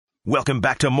Welcome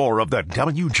back to more of the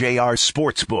WJR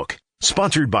Sportsbook,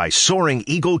 sponsored by Soaring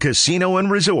Eagle Casino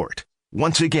and Resort.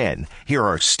 Once again, here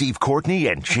are Steve Courtney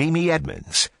and Jamie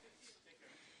Edmonds.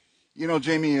 You know,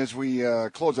 Jamie, as we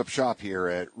close up shop here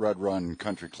at Red Run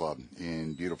Country Club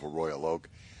in beautiful Royal Oak,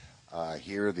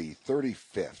 here the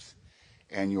 35th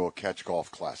annual Catch Golf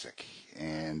Classic.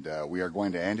 And we are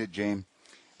going to end it, James,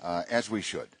 as we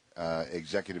should.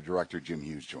 Executive Director Jim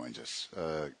Hughes joins us.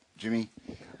 Jimmy,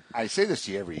 I say this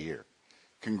to you every year.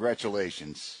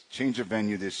 Congratulations. Change of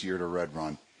venue this year to Red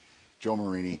Run. Joe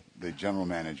Marini, the general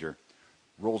manager,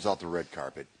 rolls out the red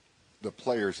carpet. The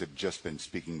players have just been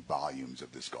speaking volumes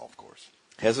of this golf course.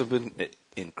 Hasn't been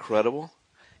incredible?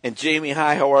 And Jamie,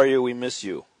 hi, how are you? We miss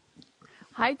you.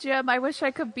 Hi, Jim. I wish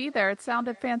I could be there. It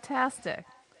sounded fantastic.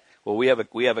 Well, we have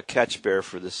a catch bear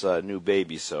for this new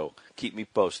baby, so keep me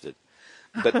posted.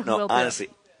 But no, honestly,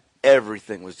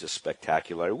 everything was just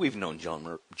spectacular. We've known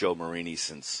Joe Marini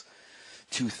since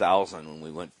 2000 when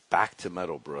we went back to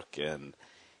Meadowbrook, and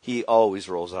he always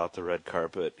rolls out the red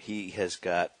carpet. He has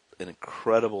got an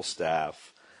incredible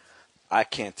staff. I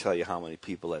can't tell you how many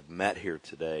people I've met here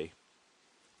today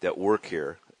that work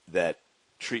here that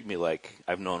treat me like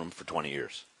I've known them for 20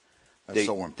 years. That's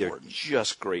so important. They're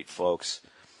just great folks.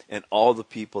 And all the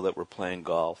people that were playing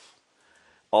golf,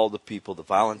 all the people, the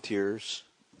volunteers,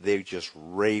 they just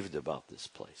raved about this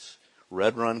place.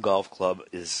 Red Run Golf Club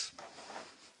is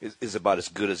about as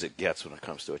good as it gets when it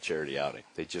comes to a charity outing.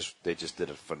 They just did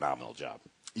a phenomenal job.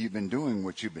 You've been doing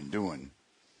what you've been doing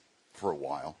for a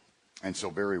while, and so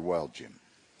very well, Jim.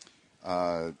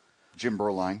 Jim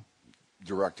Berline,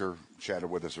 director,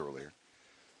 chatted with us earlier,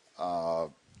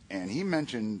 and he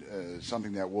mentioned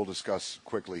something that we'll discuss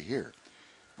quickly here.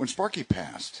 When Sparky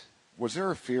passed, was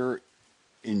there a fear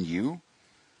in you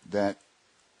that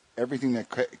everything that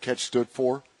Catch stood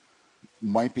for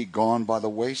might be gone by the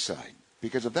wayside?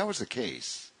 Because if that was the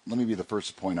case, let me be the first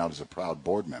to point out as a proud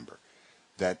board member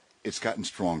that it's gotten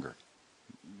stronger.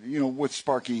 You know, with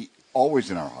Sparky always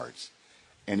in our hearts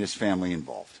and his family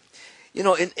involved. You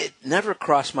know, it never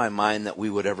crossed my mind that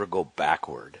we would ever go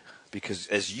backward. Because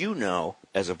as you know,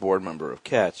 as a board member of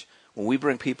Catch, when we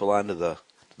bring people onto the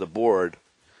board,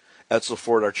 Edsel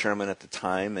Ford, our chairman at the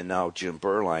time, and now Jim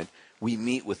Berline, we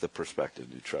meet with the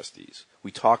prospective new trustees.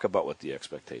 We talk about what the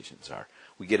expectations are.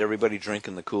 We get everybody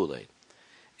drinking the Kool-Aid.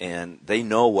 And they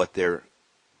know what they're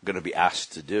going to be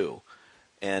asked to do.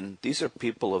 And these are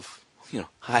people of,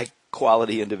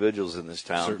 high-quality individuals in this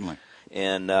town. Certainly.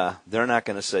 And they're not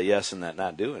going to say yes and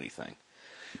not do anything.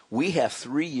 We have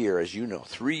 3-year, as you know,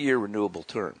 3-year renewable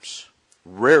terms.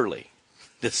 Rarely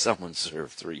does someone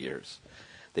serve 3 years.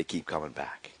 They keep coming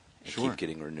back and keep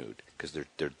getting renewed because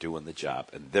they're doing the job,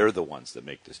 and they're the ones that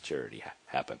make this charity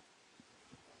happen.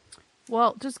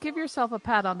 Well, just give yourself a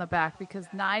pat on the back because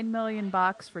 $9 million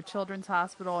for Children's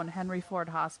Hospital and Henry Ford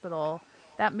Hospital,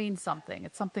 that means something.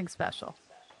 It's something special.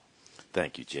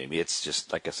 Thank you, Jamie. It's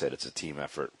just, like I said, it's a team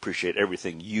effort. Appreciate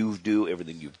everything you do,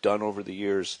 everything you've done over the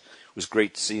years. It was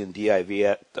great seeing DIV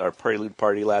at our prelude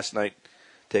party last night,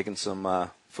 taking some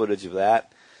footage of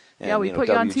that. And, yeah, we put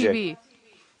you on TV.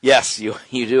 Yes, you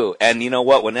do. And you know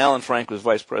what? When Alan Frank was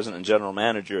vice president and general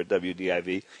manager at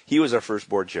WDIV, he was our first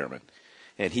board chairman.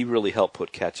 And he really helped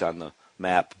put Catch on the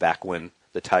map back when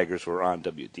the Tigers were on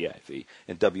WDIV.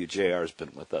 And WJR has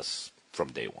been with us from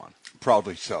day one.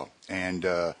 Proudly so. And,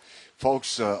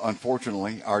 folks,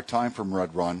 unfortunately, our time from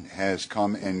Red Run has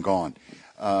come and gone.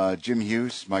 Jim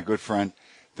Hughes, my good friend,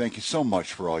 thank you so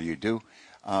much for all you do.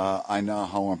 I know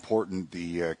how important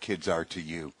the kids are to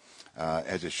you,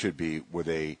 as it should be, with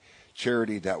a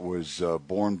charity that was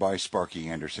born by Sparky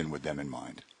Anderson with them in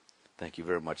mind. Thank you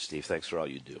very much, Steve. Thanks for all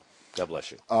you do. God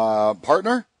bless you.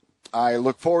 Partner, I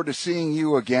look forward to seeing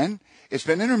you again. It's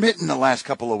been intermittent the last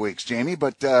couple of weeks, Jamie,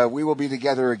 but we will be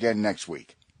together again next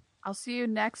week. I'll see you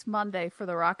next Monday for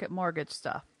the Rocket Mortgage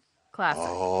stuff. Classic.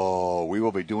 Oh, we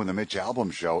will be doing the Mitch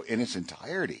Albom show in its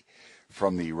entirety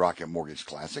from the Rocket Mortgage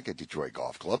Classic at Detroit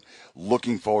Golf Club.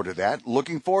 Looking forward to that.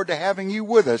 Looking forward to having you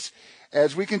with us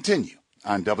as we continue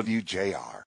on WJR.